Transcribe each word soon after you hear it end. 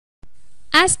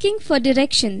Asking for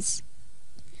directions.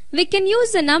 We can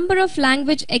use a number of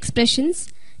language expressions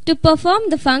to perform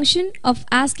the function of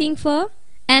asking for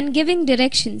and giving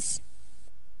directions.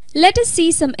 Let us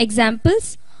see some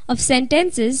examples of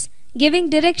sentences giving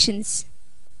directions.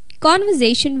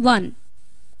 Conversation 1.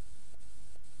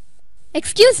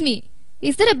 Excuse me,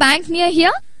 is there a bank near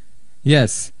here?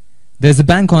 Yes, there's a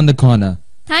bank on the corner.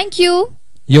 Thank you.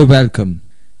 You're welcome.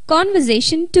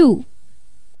 Conversation 2.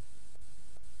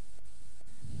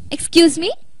 Excuse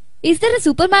me, is there a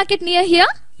supermarket near here?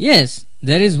 Yes,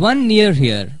 there is one near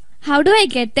here. How do I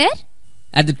get there?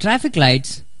 At the traffic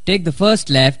lights, take the first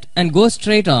left and go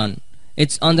straight on.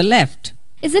 It's on the left.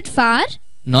 Is it far?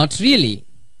 Not really.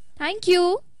 Thank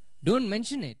you. Don't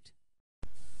mention it.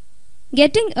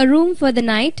 Getting a room for the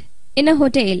night in a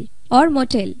hotel or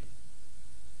motel.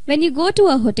 When you go to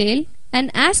a hotel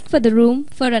and ask for the room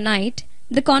for a night,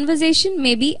 the conversation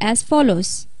may be as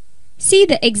follows. See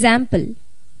the example.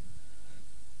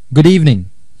 Good evening.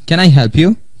 Can I help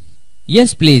you?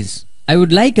 Yes, please. I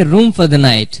would like a room for the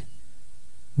night.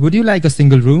 Would you like a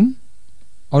single room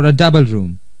or a double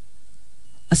room?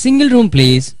 A single room,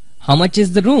 please. How much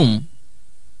is the room?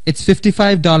 It's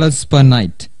 $55 per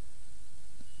night.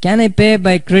 Can I pay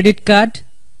by credit card?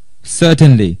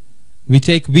 Certainly. We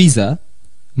take Visa,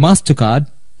 MasterCard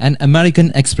and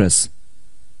American Express.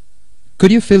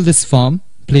 Could you fill this form,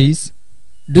 please?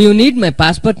 Do you need my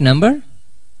passport number?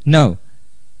 No.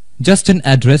 Just an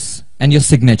address and your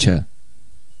signature.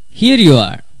 Here you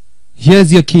are.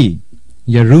 Here's your key.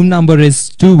 Your room number is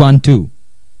 212.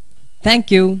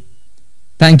 Thank you.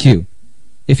 Thank you.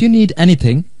 If you need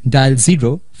anything, dial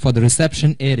 0 for the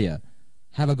reception area.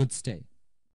 Have a good stay.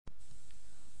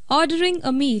 Ordering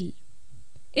a meal.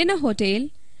 In a hotel,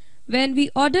 when we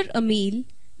order a meal,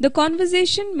 the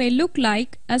conversation may look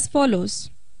like as follows.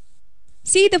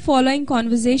 See the following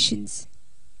conversations.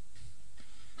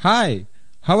 Hi,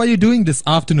 how are you doing this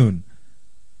afternoon?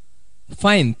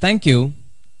 Fine, thank you.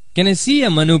 Can I see a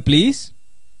menu, please?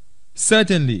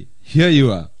 Certainly. Here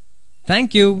you are.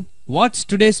 Thank you. What's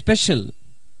today's special?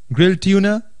 Grilled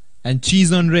tuna and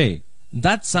cheese on ray.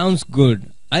 That sounds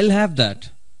good. I'll have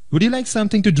that. Would you like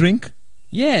something to drink?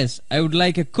 Yes, I would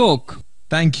like a Coke.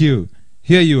 Thank you.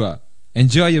 Here you are.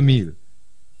 Enjoy your meal.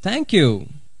 Thank you.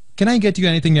 Can I get you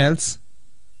anything else?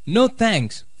 No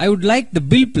thanks. I would like the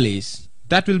bill, please.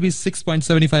 That will be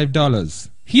 $6.75.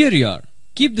 Here you are.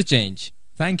 Keep the change.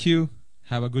 Thank you.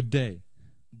 Have a good day.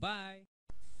 Bye.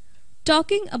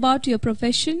 Talking about your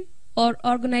profession or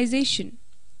organization.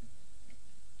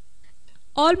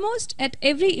 Almost at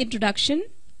every introduction,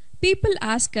 people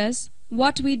ask us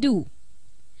what we do.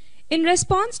 In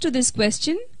response to this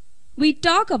question, we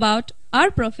talk about our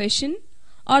profession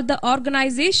or the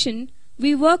organization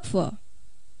we work for.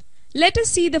 Let us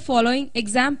see the following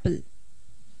example.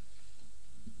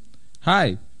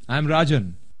 Hi, I'm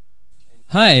Rajan.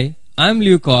 Hi, I'm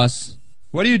Lucas.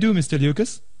 What do you do, Mr.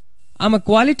 Lucas? I'm a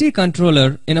quality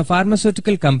controller in a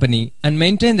pharmaceutical company and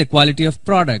maintain the quality of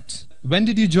products. When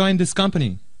did you join this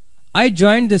company? I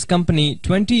joined this company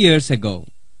 20 years ago.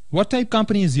 What type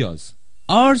company is yours?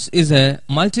 Ours is a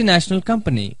multinational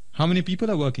company. How many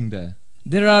people are working there?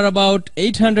 There are about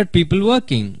 800 people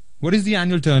working. What is the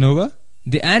annual turnover?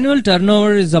 The annual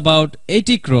turnover is about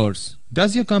 80 crores.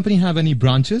 Does your company have any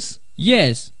branches?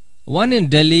 Yes, one in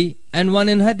Delhi and one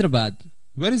in Hyderabad.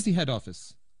 Where is the head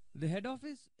office? The head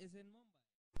office is in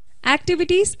Mumbai.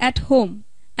 Activities at home.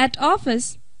 At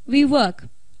office, we work.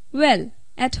 Well,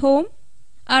 at home,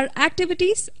 our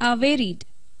activities are varied.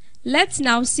 Let's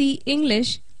now see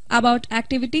English about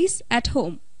activities at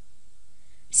home.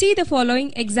 See the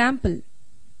following example.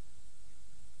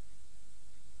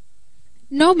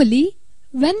 Normally,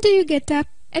 when do you get up?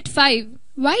 At 5.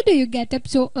 Why do you get up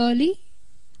so early?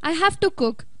 I have to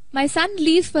cook. My son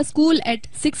leaves for school at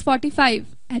 6:45.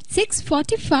 At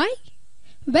 6:45?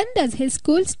 When does his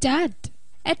school start?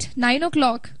 At 9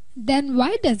 o'clock. Then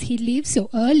why does he leave so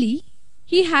early?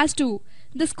 He has to.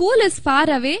 The school is far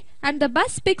away and the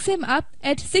bus picks him up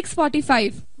at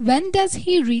 6:45. When does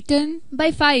he return?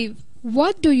 By 5.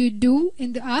 What do you do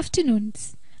in the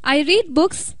afternoons? I read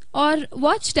books or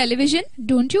watch television.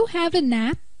 Don't you have a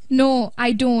nap? No,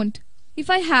 I don't. If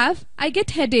I have, I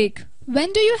get headache.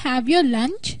 When do you have your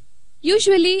lunch?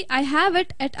 Usually I have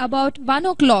it at about 1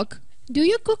 o'clock. Do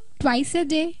you cook twice a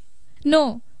day?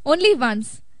 No, only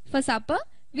once. For supper,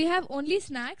 we have only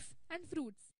snacks and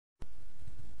fruits.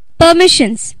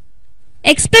 Permissions.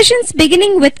 Expressions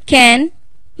beginning with can,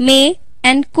 may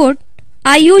and could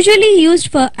are usually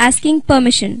used for asking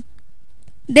permission.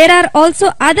 There are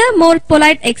also other more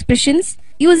polite expressions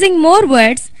using more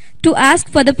words to ask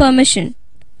for the permission.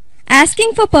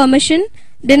 Asking for permission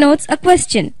denotes a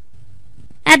question.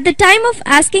 At the time of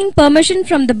asking permission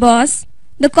from the boss,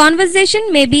 the conversation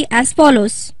may be as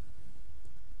follows.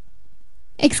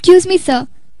 Excuse me, sir.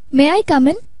 May I come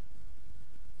in?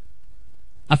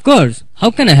 Of course.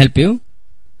 How can I help you?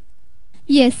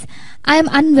 Yes, I am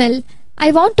unwell.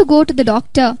 I want to go to the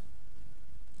doctor.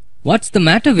 What's the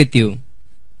matter with you?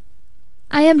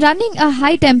 I am running a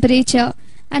high temperature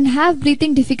and have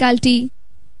breathing difficulty.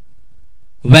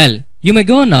 Well, you may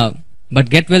go now, but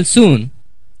get well soon.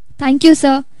 Thank you,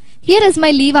 sir. Here is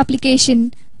my leave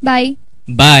application. Bye.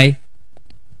 Bye.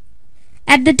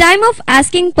 At the time of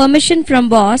asking permission from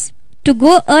boss to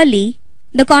go early,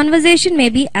 the conversation may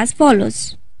be as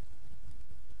follows.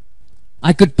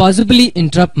 I could possibly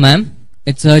interrupt, ma'am.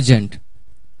 It's urgent.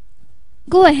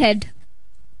 Go ahead.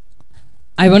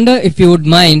 I wonder if you would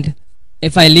mind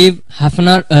if I leave half an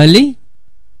hour early?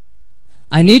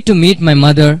 I need to meet my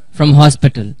mother from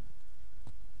hospital.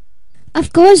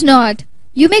 Of course not.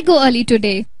 You may go early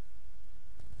today.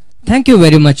 Thank you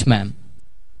very much, ma'am.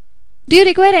 Do you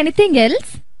require anything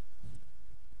else?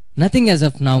 Nothing as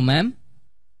of now, ma'am.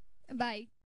 Bye.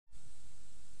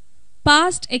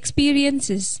 Past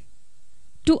experiences.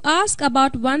 To ask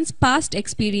about one's past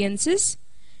experiences,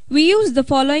 we use the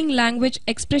following language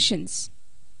expressions.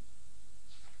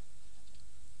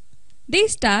 They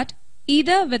start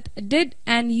either with did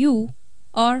and you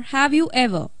or have you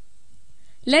ever.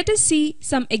 Let us see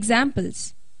some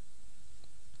examples.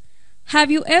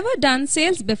 Have you ever done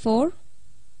sales before?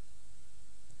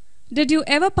 Did you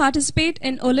ever participate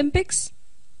in Olympics?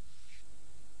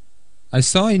 I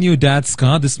saw in your dad's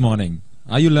car this morning.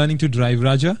 Are you learning to drive,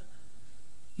 Raja?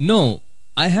 No,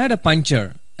 I had a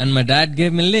puncture and my dad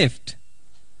gave me a lift.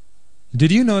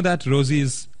 Did you know that Rosie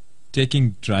is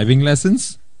taking driving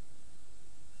lessons?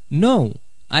 No,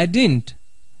 I didn't.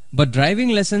 But driving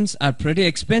lessons are pretty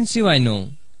expensive, I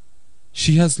know.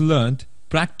 She has learnt,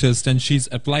 practiced, and she's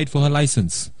applied for her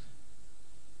license.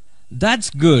 That's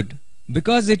good,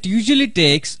 because it usually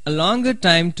takes a longer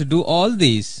time to do all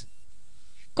these.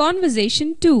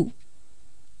 Conversation 2.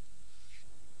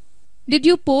 Did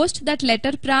you post that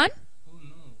letter, Pran?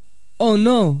 Oh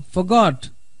no, forgot.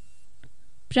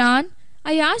 Pran,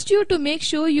 I asked you to make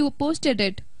sure you posted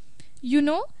it. You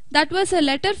know, that was a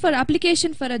letter for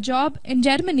application for a job in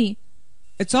Germany.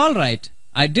 It's alright.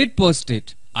 I did post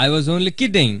it. I was only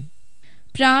kidding.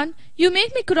 Pran, you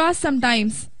make me cross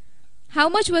sometimes. How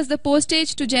much was the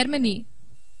postage to Germany?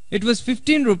 It was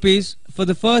 15 rupees for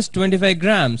the first 25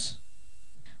 grams.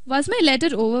 Was my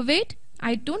letter overweight?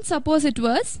 I don't suppose it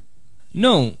was.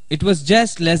 No, it was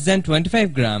just less than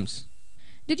 25 grams.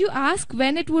 Did you ask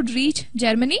when it would reach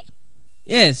Germany?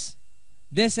 Yes,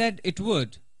 they said it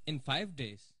would in 5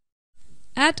 days.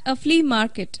 At a flea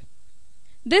market.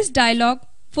 This dialogue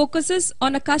focuses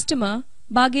on a customer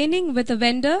bargaining with a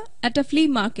vendor at a flea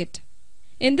market.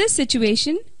 In this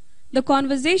situation, the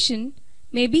conversation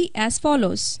may be as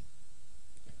follows.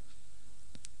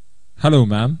 Hello,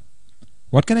 ma'am.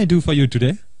 What can I do for you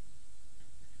today?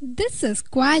 This is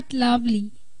quite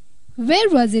lovely. Where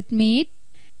was it made?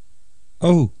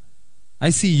 Oh, I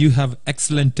see you have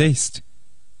excellent taste.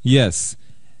 Yes,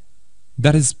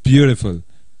 that is beautiful,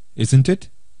 isn't it?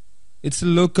 It's a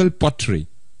local pottery.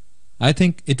 I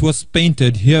think it was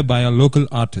painted here by a local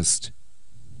artist.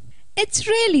 It's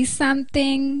really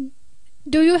something.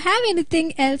 Do you have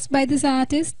anything else by this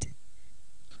artist?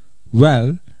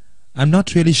 Well, I'm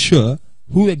not really sure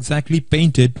who exactly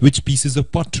painted which pieces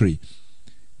of pottery,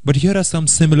 but here are some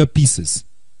similar pieces.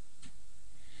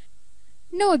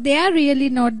 No, they are really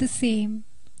not the same.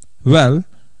 Well,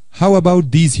 how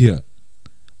about these here?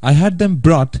 I had them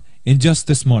brought in just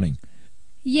this morning.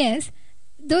 Yes,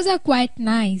 those are quite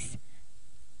nice.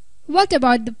 What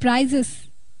about the prices?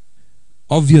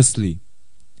 Obviously,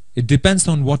 it depends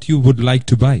on what you would like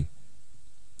to buy.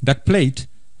 That plate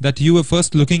that you were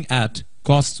first looking at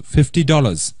costs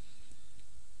 $50.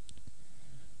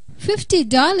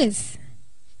 $50?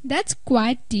 That's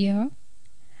quite dear.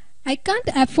 I can't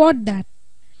afford that.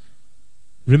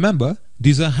 Remember,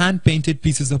 these are hand-painted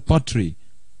pieces of pottery.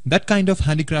 That kind of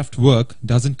handicraft work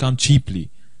doesn't come cheaply.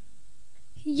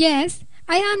 Yes,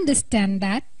 I understand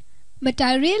that. But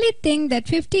I really think that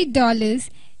 $50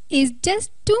 is just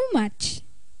too much.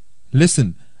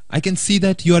 Listen, I can see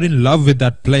that you are in love with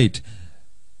that plate.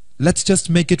 Let's just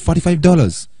make it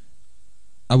 $45.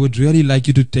 I would really like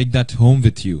you to take that home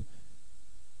with you.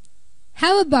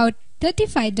 How about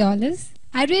 $35?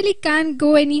 I really can't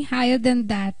go any higher than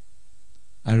that.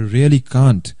 I really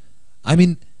can't. I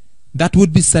mean, that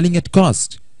would be selling at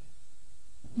cost.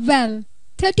 Well,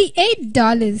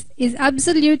 $38 is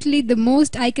absolutely the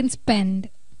most I can spend.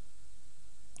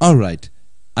 Alright,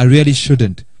 I really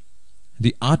shouldn't.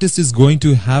 The artist is going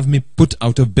to have me put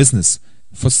out of business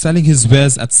for selling his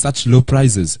wares at such low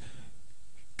prices.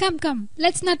 Come,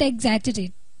 let's not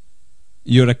exaggerate.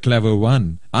 You're a clever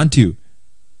one, aren't you?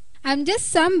 I'm just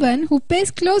someone who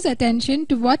pays close attention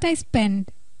to what I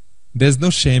spend. There's no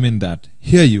shame in that.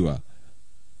 Here you are.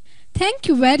 Thank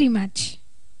you very much.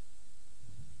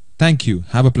 Thank you.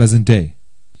 Have a pleasant day.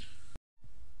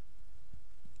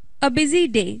 A busy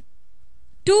day.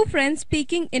 Two friends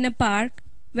speaking in a park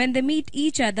when they meet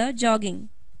each other jogging.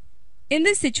 In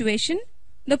this situation,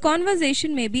 the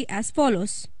conversation may be as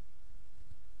follows.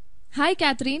 Hi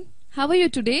Catherine, how are you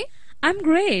today? I'm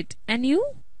great. And you?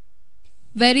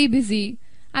 Very busy.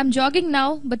 I'm jogging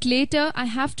now, but later I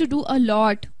have to do a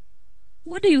lot.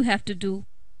 What do you have to do?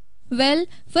 Well,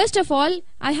 first of all,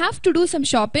 I have to do some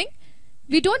shopping.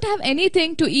 We don't have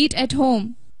anything to eat at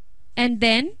home. And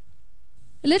then?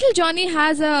 Little Johnny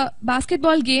has a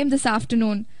basketball game this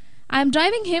afternoon. I am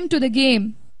driving him to the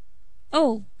game.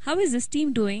 Oh, how is this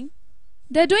team doing?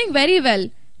 They're doing very well.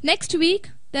 Next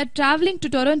week, they're traveling to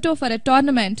Toronto for a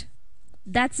tournament.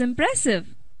 That's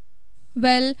impressive.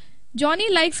 Well,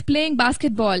 Johnny likes playing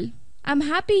basketball. I'm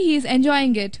happy he is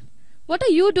enjoying it. What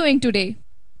are you doing today?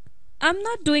 I'm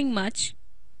not doing much.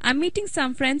 I'm meeting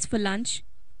some friends for lunch.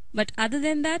 But other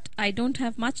than that, I don't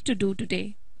have much to do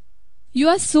today. You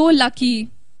are so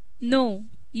lucky. No,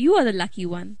 you are the lucky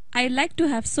one. I like to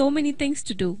have so many things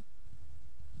to do.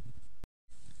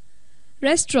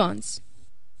 Restaurants.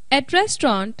 At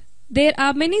restaurant, there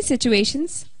are many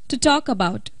situations to talk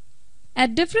about.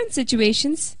 At different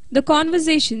situations, the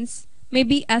conversations may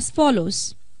be as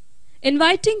follows.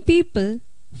 Inviting people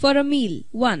for a meal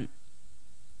 1.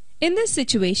 In this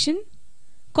situation,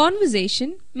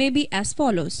 conversation may be as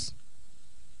follows.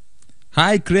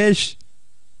 Hi, Krish.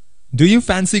 Do you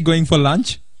fancy going for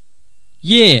lunch?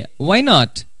 Yeah, why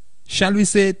not? Shall we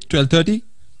say 12:30?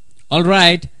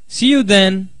 Alright, see you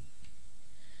then.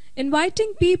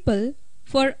 Inviting people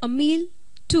for a meal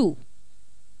 2.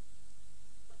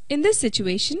 In this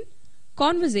situation,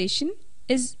 conversation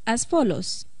is as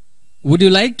follows. Would you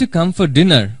like to come for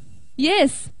dinner?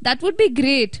 Yes, that would be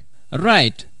great.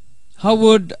 Right. How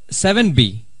would 7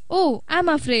 be? Oh, I'm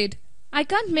afraid. I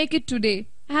can't make it today.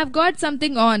 I have got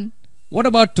something on. What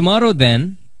about tomorrow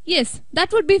then? Yes,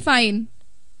 that would be fine.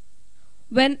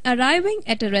 When arriving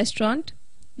at a restaurant,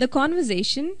 the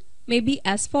conversation may be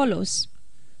as follows.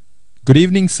 Good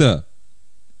evening, sir.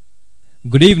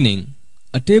 Good evening.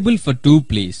 A table for 2,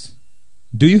 please.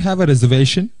 Do you have a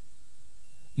reservation?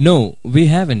 No, we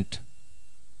haven't.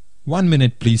 1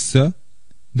 minute, please, sir.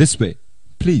 This way,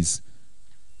 please.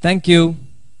 Thank you.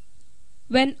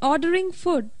 When ordering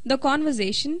food, the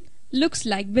conversation looks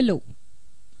like below.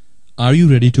 Are you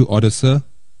ready to order, sir?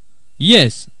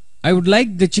 Yes, I would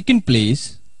like the chicken,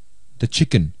 please. The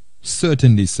chicken.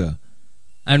 Certainly, sir.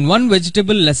 And 1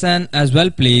 vegetable lasagne as well,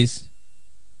 please.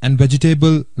 And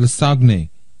vegetable lasagne.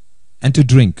 And to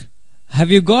drink.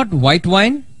 Have you got white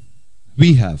wine?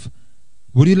 We have.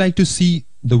 Would you like to see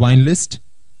the wine list?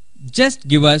 Just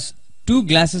give us 2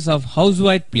 glasses of house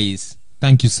white, please.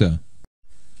 Thank you, sir.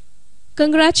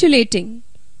 Congratulating.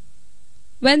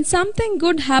 When something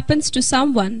good happens to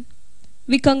someone,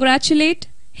 we congratulate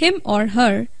him or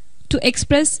her to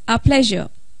express our pleasure.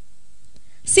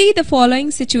 See the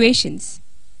following situations.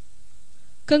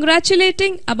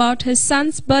 Congratulating about his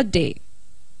son's birthday.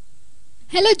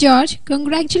 Hello George,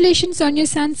 congratulations on your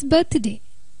son's birthday.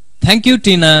 Thank you,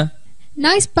 Tina.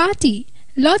 Nice party.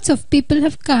 Lots of people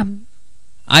have come.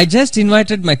 I just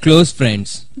invited my close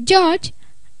friends. George,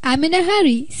 I'm in a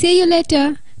hurry. See you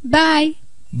later. Bye.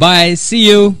 Bye, see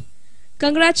you.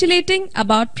 Congratulating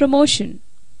about promotion.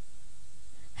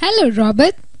 Hello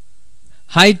Robert.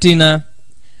 Hi, Tina.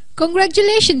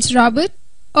 Congratulations Robert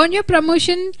on your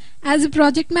promotion as a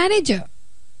project manager.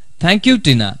 Thank you,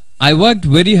 Tina. I worked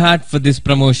very hard for this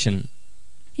promotion.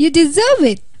 You deserve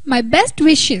it. My best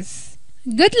wishes.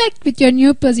 Good luck with your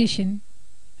new position.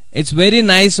 It's very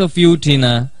nice of you,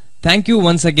 Tina. Thank you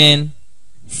once again.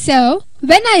 So,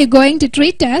 when are you going to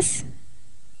treat us?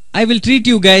 I will treat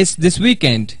you guys this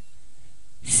weekend.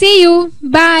 See you.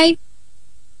 Bye.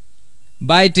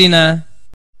 Bye, Tina.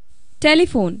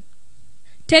 Telephone.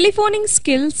 Telephoning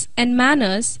skills and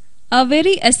manners are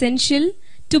very essential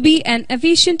to be an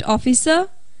efficient officer,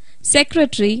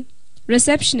 secretary,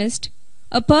 receptionist,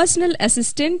 a personal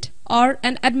assistant, or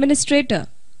an administrator.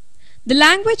 The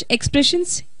language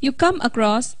expressions you come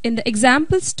across in the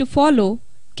examples to follow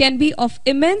can be of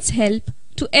immense help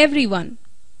to everyone.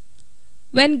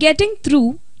 When getting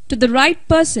through to the right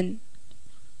person.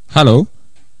 Hello.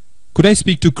 Could I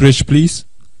speak to Krish, please?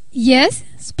 Yes,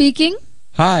 speaking.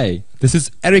 Hi, this is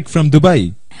Eric from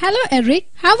Dubai. Hello,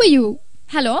 Eric. How are you?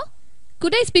 Hello?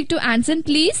 Could I speak to Anson,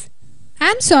 please?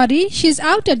 I'm sorry, she's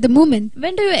out at the moment.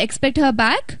 When do you expect her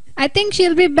back? I think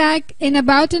she'll be back in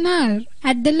about an hour,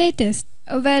 at the latest.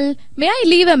 Well, may I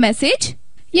leave a message?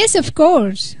 Yes, of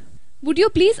course. Would you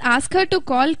please ask her to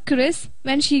call Chris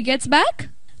when she gets back?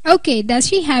 Okay, does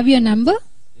she have your number?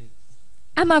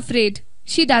 I'm afraid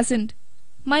she doesn't.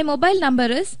 My mobile number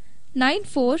is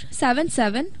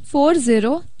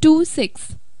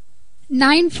 94774026.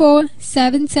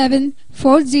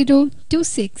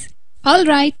 94774026. All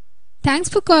right. Thanks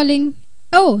for calling.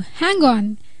 Oh, hang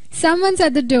on. Someone's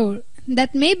at the door.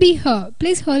 That may be her.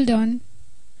 Please hold on.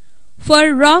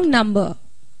 For wrong number.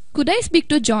 Could I speak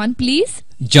to John, please?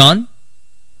 John?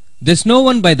 There's no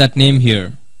one by that name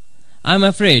here. I'm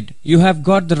afraid you have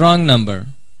got the wrong number.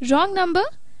 Wrong number?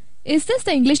 Is this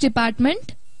the English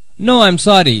department? No, I'm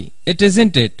sorry. It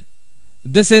isn't it.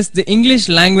 This is the English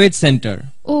Language Center.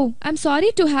 Oh, I'm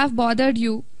sorry to have bothered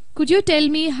you. Could you tell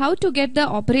me how to get the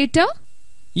operator?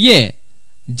 Yeah.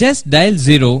 Just dial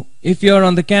 0 if you're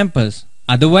on the campus.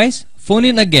 Otherwise, phone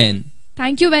in again.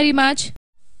 Thank you very much.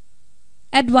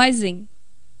 Advising.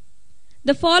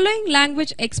 The following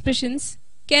language expressions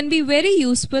can be very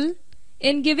useful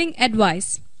in giving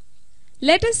advice.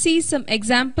 Let us see some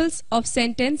examples of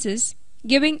sentences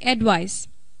giving advice.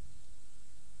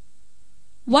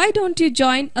 Why don't you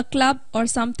join a club or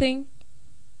something?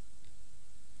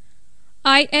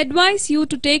 I advise you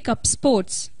to take up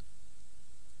sports.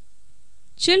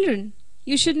 Children,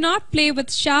 you should not play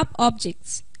with sharp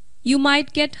objects. You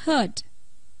might get hurt.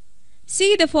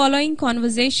 See the following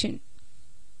conversation.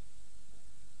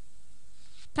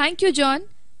 Thank you, John.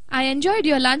 I enjoyed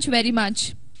your lunch very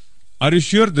much. Are you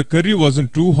sure the curry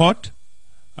wasn't too hot?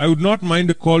 I would not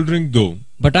mind a cold drink though.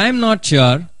 But I'm not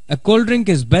sure. A cold drink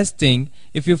is best thing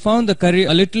if you found the curry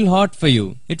a little hot for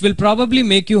you. It will probably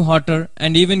make you hotter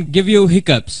and even give you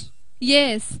hiccups.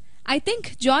 Yes, I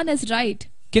think John is right.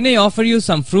 Can I offer you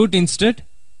some fruit instead?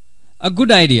 A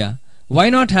good idea. Why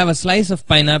not have a slice of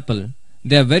pineapple?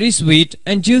 They are very sweet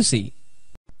and juicy.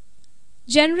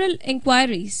 General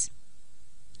enquiries.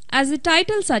 As the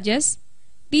title suggests,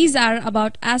 these are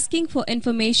about asking for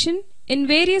information in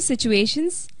various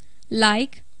situations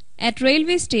like at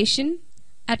railway station,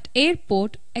 at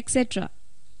airport, etc.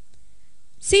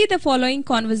 See the following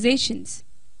conversations.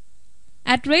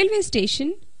 At railway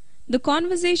station, the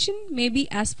conversation may be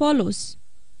as follows.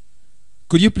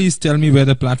 Could you please tell me where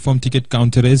the platform ticket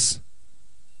counter is?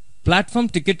 Platform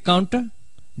ticket counter?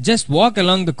 Just walk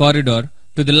along the corridor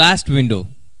to the last window.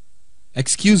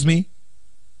 Excuse me?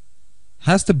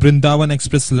 Has the Brindavan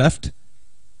Express left?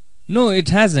 No, it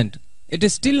hasn't. It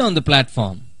is still on the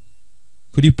platform.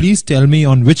 Could you please tell me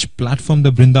on which platform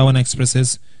the Brindavan Express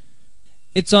is?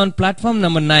 It's on platform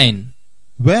number 9.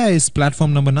 Where is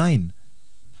platform number 9?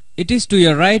 It is to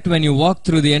your right when you walk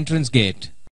through the entrance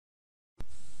gate.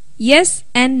 Yes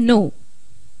and no.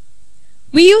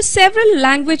 We use several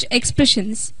language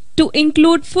expressions to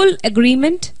include full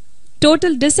agreement,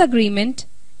 total disagreement,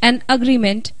 and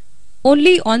agreement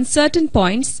only on certain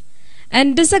points,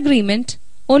 and disagreement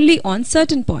only on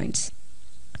certain points.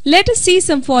 Let us see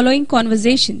some following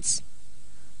conversations.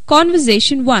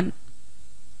 Conversation 1.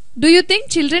 Do you think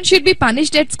children should be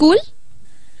punished at school?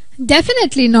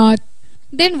 Definitely not.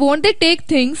 Then won't they take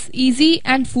things easy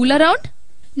and fool around?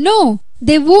 No,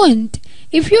 they won't,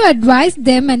 if you advise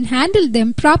them and handle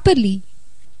them properly.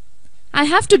 I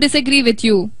have to disagree with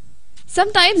you.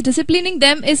 Sometimes disciplining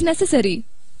them is necessary.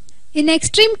 In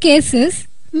extreme cases,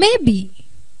 maybe.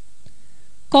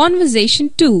 Conversation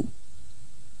 2.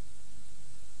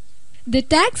 The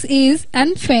tax is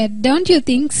unfair, don't you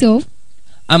think so?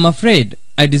 I'm afraid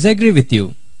I disagree with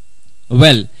you.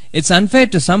 Well, it's unfair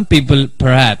to some people,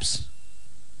 perhaps.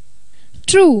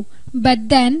 True, but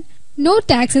then no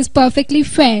tax is perfectly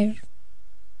fair.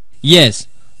 Yes,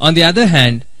 on the other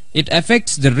hand, it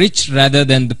affects the rich rather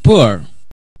than the poor.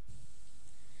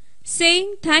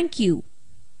 Saying thank you.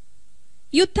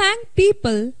 You thank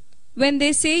people when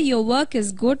they say your work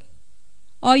is good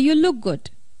or you look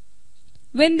good,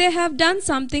 when they have done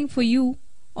something for you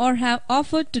or have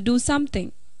offered to do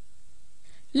something.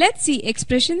 Let's see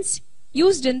expressions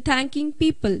used in thanking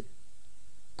people.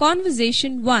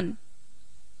 Conversation 1.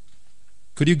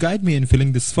 Could you guide me in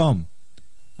filling this form?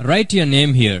 Write your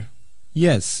name here.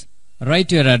 Yes.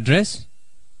 Write your address.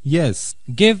 Yes.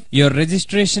 Give your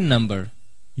registration number.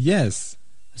 Yes.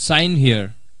 Sign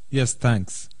here. Yes,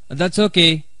 thanks. That's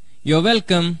okay. You're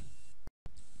welcome.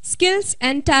 Skills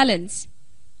and talents.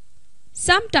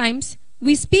 Sometimes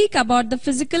we speak about the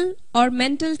physical or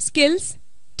mental skills,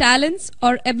 talents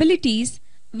or abilities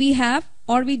we have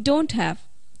or we don't have.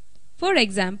 For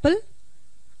example,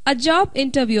 A job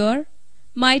interviewer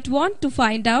might want to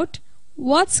find out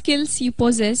what skills you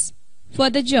possess for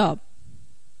the job.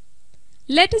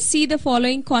 Let us see the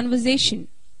following conversation.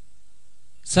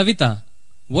 Savita,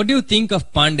 what do you think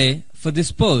of Pandey for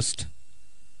this post?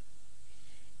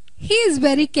 He is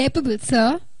very capable,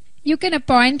 sir. You can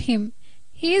appoint him.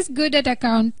 He is good at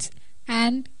accounts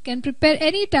and can prepare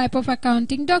any type of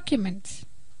accounting documents.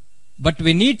 But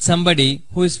we need somebody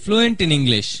who is fluent in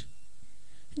English.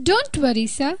 Don't worry,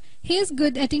 sir. He is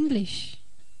good at English.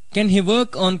 Can he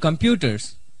work on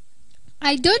computers?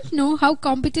 I don't know how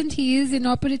competent he is in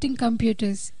operating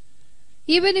computers.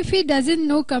 Even if he doesn't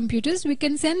know computers, we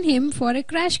can send him for a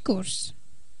crash course.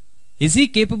 Is he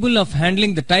capable of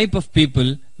handling the type of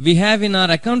people we have in our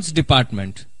accounts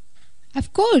department?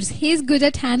 Of course, he is good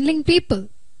at handling people.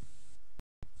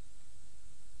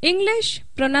 English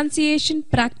pronunciation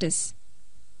practice.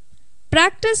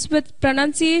 Practice with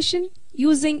pronunciation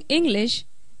using English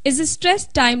is a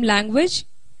stress-time language,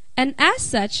 and as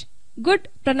such, good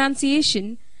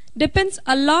pronunciation depends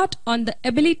a lot on the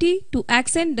ability to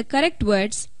accent the correct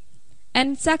words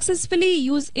and successfully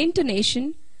use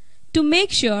intonation to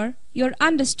make sure you're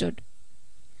understood.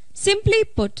 Simply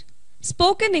put,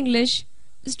 spoken English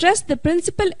stress the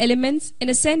principal elements in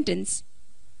a sentence,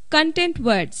 content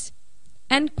words,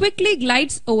 and quickly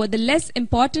glides over the less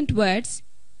important words,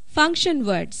 function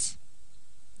words.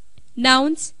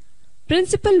 Nouns,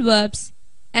 principal verbs,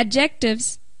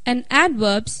 adjectives, and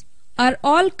adverbs are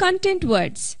all content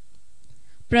words.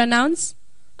 Pronouns,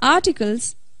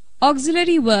 articles,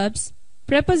 auxiliary verbs,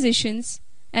 prepositions,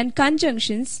 and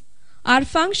conjunctions are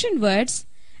function words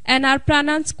and are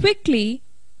pronounced quickly,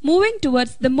 moving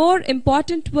towards the more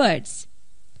important words.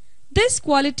 This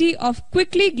quality of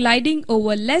quickly gliding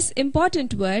over less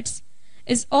important words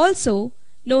is also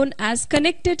known as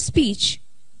connected speech.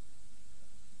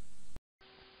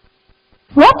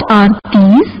 What are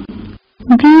these?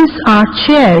 These are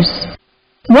chairs.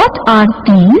 What are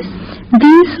these?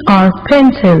 These are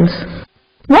pencils.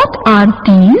 What are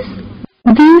these?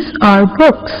 These are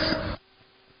books.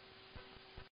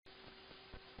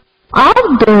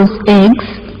 Are those eggs?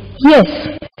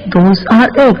 Yes, those are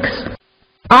eggs.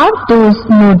 Are those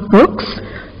notebooks?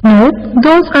 No,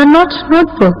 those are not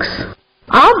notebooks.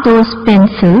 Are those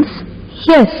pencils?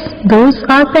 Yes, those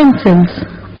are pencils.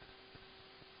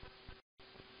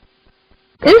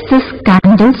 Is this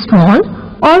candle small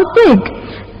or big?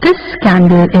 This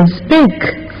candle is big.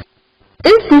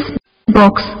 Is this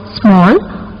box small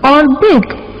or big?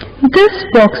 This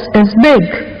box is big.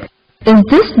 Is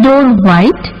this door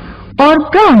white or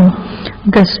brown?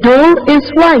 This door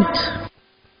is white.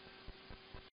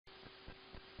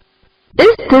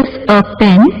 Is this a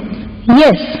pen?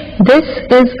 Yes, this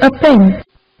is a pen.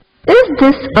 Is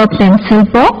this a pencil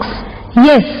box?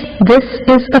 Yes, this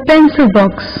is a pencil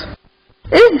box.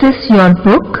 Is this your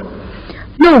book?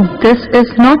 No, this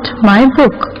is not my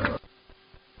book.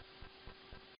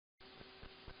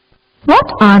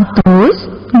 What are those?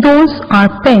 Those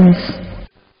are pens.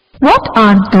 What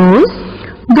are those?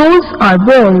 Those are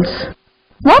balls.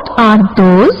 What are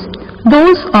those?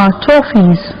 Those are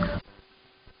trophies.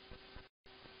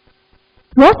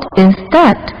 What is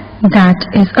that? That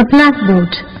is a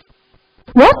blackboard.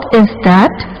 What is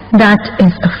that? That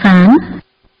is a fan.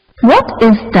 What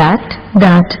is that?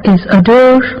 That is a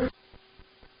door.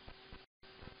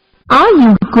 Are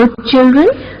you good children?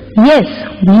 Yes,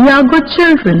 we are good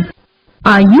children.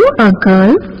 Are you a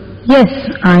girl? Yes,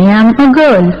 I am a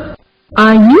girl.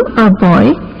 Are you a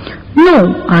boy?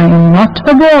 No, I am not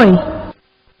a boy.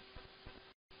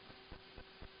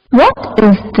 What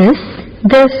is this?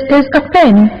 This is a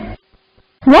pen.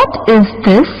 What is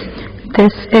this?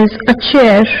 This is a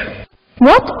chair.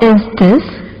 What is this?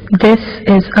 This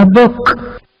is a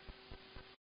book.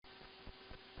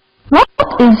 What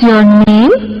is your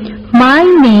name? My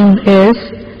name is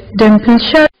Dimple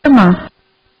Sharma.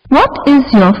 What is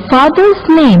your father's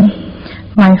name?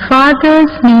 My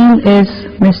father's name is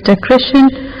Mr. Krishan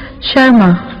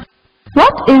Sharma.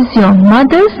 What is your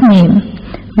mother's name?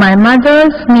 My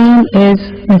mother's name is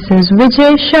Mrs.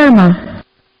 Vijay Sharma.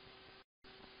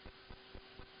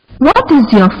 What is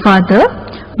your father?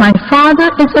 My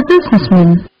father is a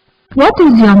businessman. What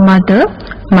is your mother?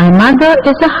 My mother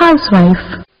is a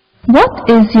housewife. What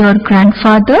is your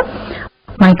grandfather?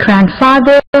 My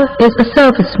grandfather is a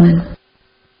serviceman.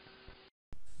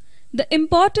 The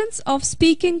importance of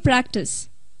speaking practice.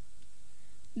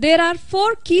 There are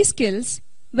 4 key skills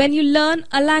when you learn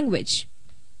a language: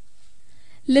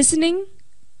 listening,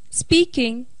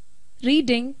 speaking,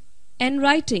 reading, and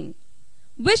writing.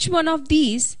 Which one of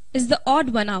these is the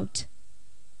odd one out?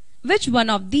 Which one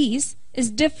of these is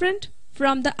different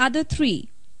from the other 3?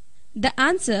 The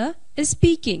answer is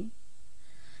speaking.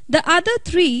 The other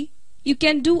three you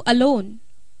can do alone,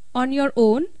 on your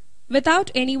own, without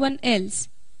anyone else.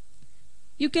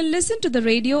 You can listen to the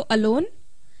radio alone.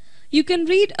 You can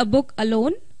read a book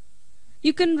alone.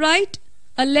 You can write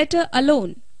a letter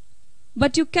alone.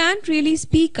 But you can't really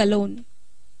speak alone.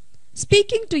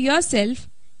 Speaking to yourself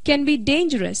can be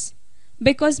dangerous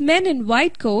because men in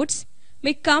white coats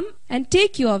may come and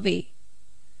take you away.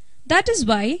 That is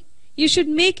why you should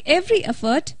make every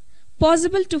effort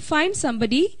possible to find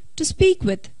somebody to speak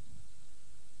with.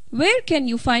 Where can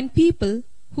you find people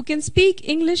who can speak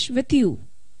English with you?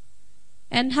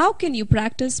 And how can you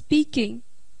practice speaking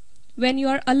when you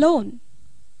are alone?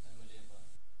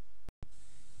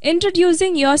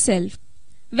 Introducing yourself.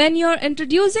 When you are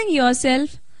introducing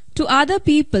yourself to other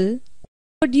people, you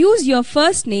would use your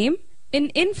first name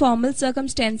in informal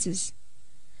circumstances.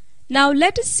 Now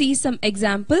let us see some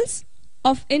examples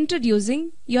of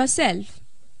introducing yourself.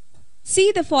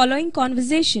 See the following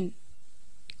conversation.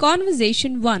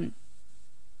 Conversation 1.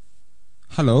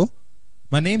 Hello,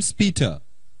 my name's Peter.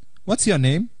 What's your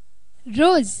name?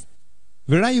 Rose.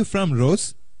 Where are you from,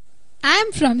 Rose?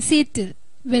 I'm from Seattle.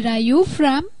 Where are you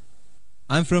from?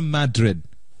 I'm from Madrid.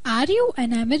 Are you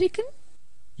an American?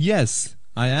 Yes,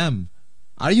 I am.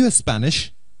 Are you a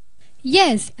Spanish?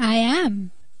 Yes, I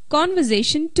am.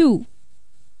 Conversation 2.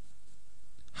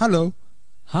 Hello,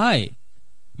 Hi,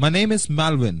 my name is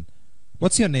Malvin.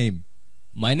 What's your name?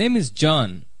 my name is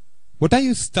John. What are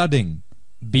you studying?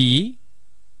 B.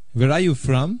 Where are you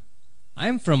from?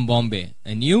 I'm from Bombay.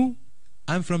 And you?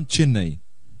 I'm from Chennai.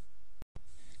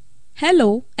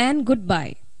 Hello and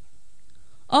goodbye.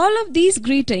 All of these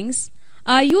greetings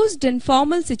are used in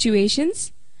formal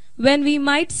situations when we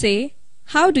might say,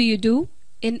 "How do you do?"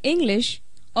 in English,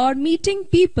 or meeting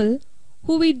people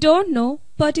who we don't know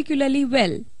particularly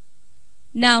well.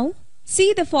 Now,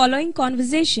 see the following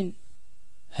conversation.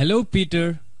 Hello,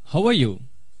 Peter. How are you?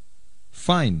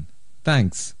 Fine,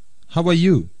 thanks. How are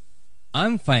you?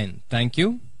 I'm fine, thank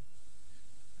you.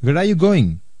 Where are you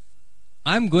going?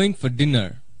 I'm going for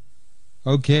dinner.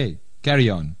 Okay, carry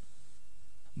on.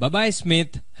 Bye-bye,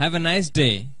 Smith. Have a nice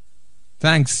day.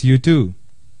 Thanks, you too.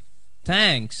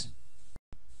 Thanks.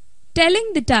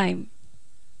 Telling the time.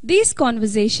 These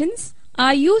conversations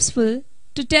are useful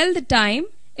to tell the time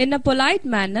in a polite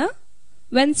manner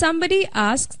when somebody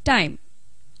asks time.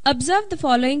 Observe the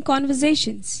following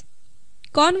conversations.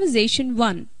 Conversation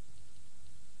 1.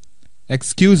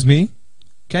 Excuse me,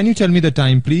 can you tell me the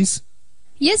time, please?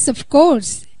 Yes, of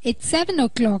course. It's 7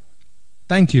 o'clock.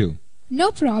 Thank you.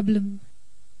 No problem.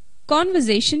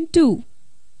 Conversation 2.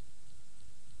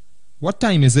 What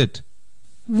time is it?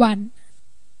 1.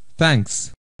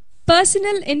 Thanks.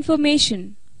 Personal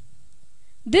information.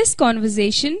 This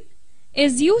conversation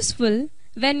is useful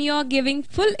when you are giving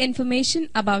full information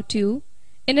about you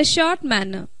in a short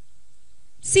manner.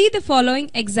 See the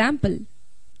following example.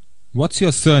 What's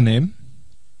your surname?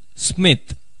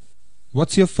 Smith.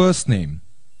 What's your first name?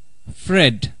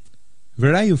 Fred.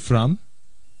 Where are you from?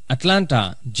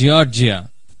 Atlanta, Georgia.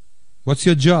 What's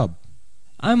your job?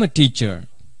 I'm a teacher.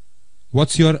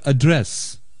 What's your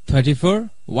address? 34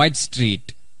 White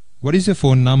Street. What is your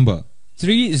phone number?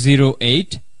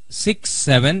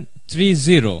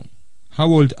 308-6730. How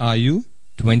old are you?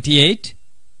 28.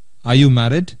 Are you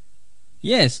married?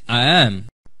 Yes, I am.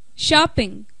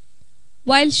 Shopping.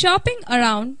 While shopping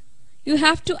around, you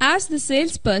have to ask the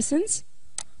salespersons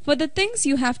for the things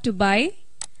you have to buy,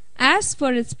 ask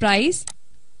for its price,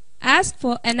 ask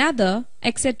for another,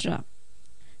 etc.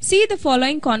 See the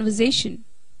following conversation.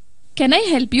 Can I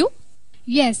help you?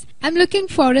 Yes, I'm looking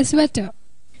for a sweater.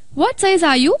 What size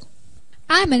are you?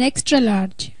 I'm an extra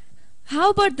large. How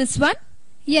about this one?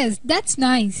 Yes, that's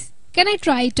nice. Can I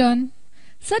try it on?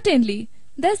 Certainly.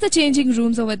 There's the changing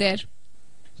rooms over there.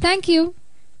 Thank you.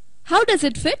 How does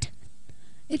it fit?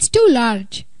 It's too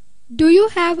large. Do you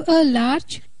have a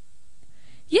large?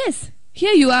 Yes,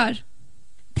 here you are.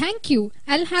 Thank you.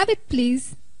 I'll have it,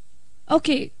 please.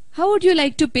 Okay, how would you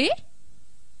like to pay?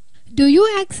 Do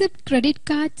you accept credit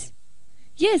cards?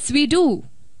 Yes, we do.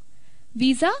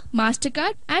 Visa,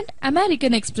 MasterCard and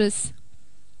American Express.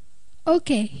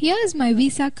 Okay, here's my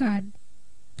Visa card.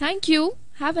 Thank you.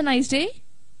 Have a nice day.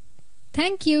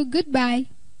 Thank you. Goodbye.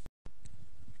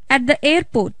 At the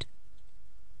airport.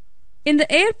 In the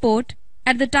airport,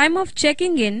 at the time of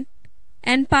checking in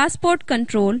and passport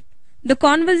control, the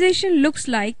conversation looks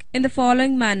like in the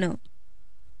following manner.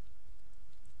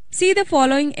 See the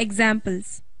following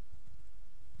examples.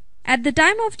 At the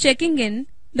time of checking in,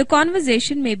 the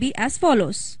conversation may be as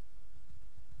follows.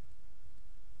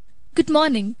 Good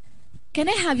morning. Can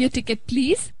I have your ticket,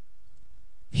 please?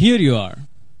 Here you are.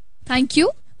 Thank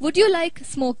you. Would you like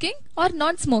smoking or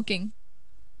non-smoking?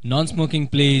 Non-smoking,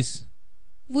 please.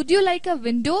 Would you like a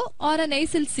window or an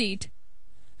aisle seat?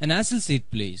 An aisle seat,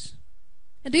 please.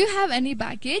 Do you have any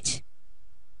baggage?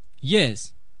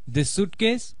 Yes, this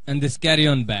suitcase and this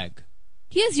carry-on bag.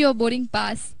 Here's your boarding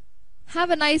pass. Have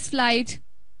a nice flight.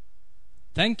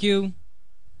 Thank you.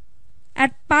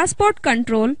 At passport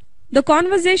control, the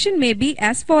conversation may be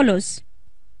as follows.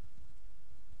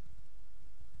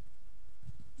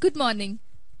 Good morning.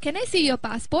 Can I see your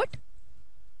passport?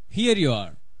 Here you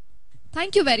are.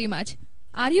 Thank you very much.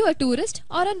 Are you a tourist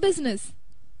or on business?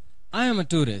 I am a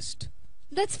tourist.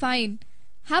 That's fine.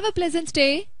 Have a pleasant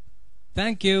stay.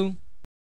 Thank you.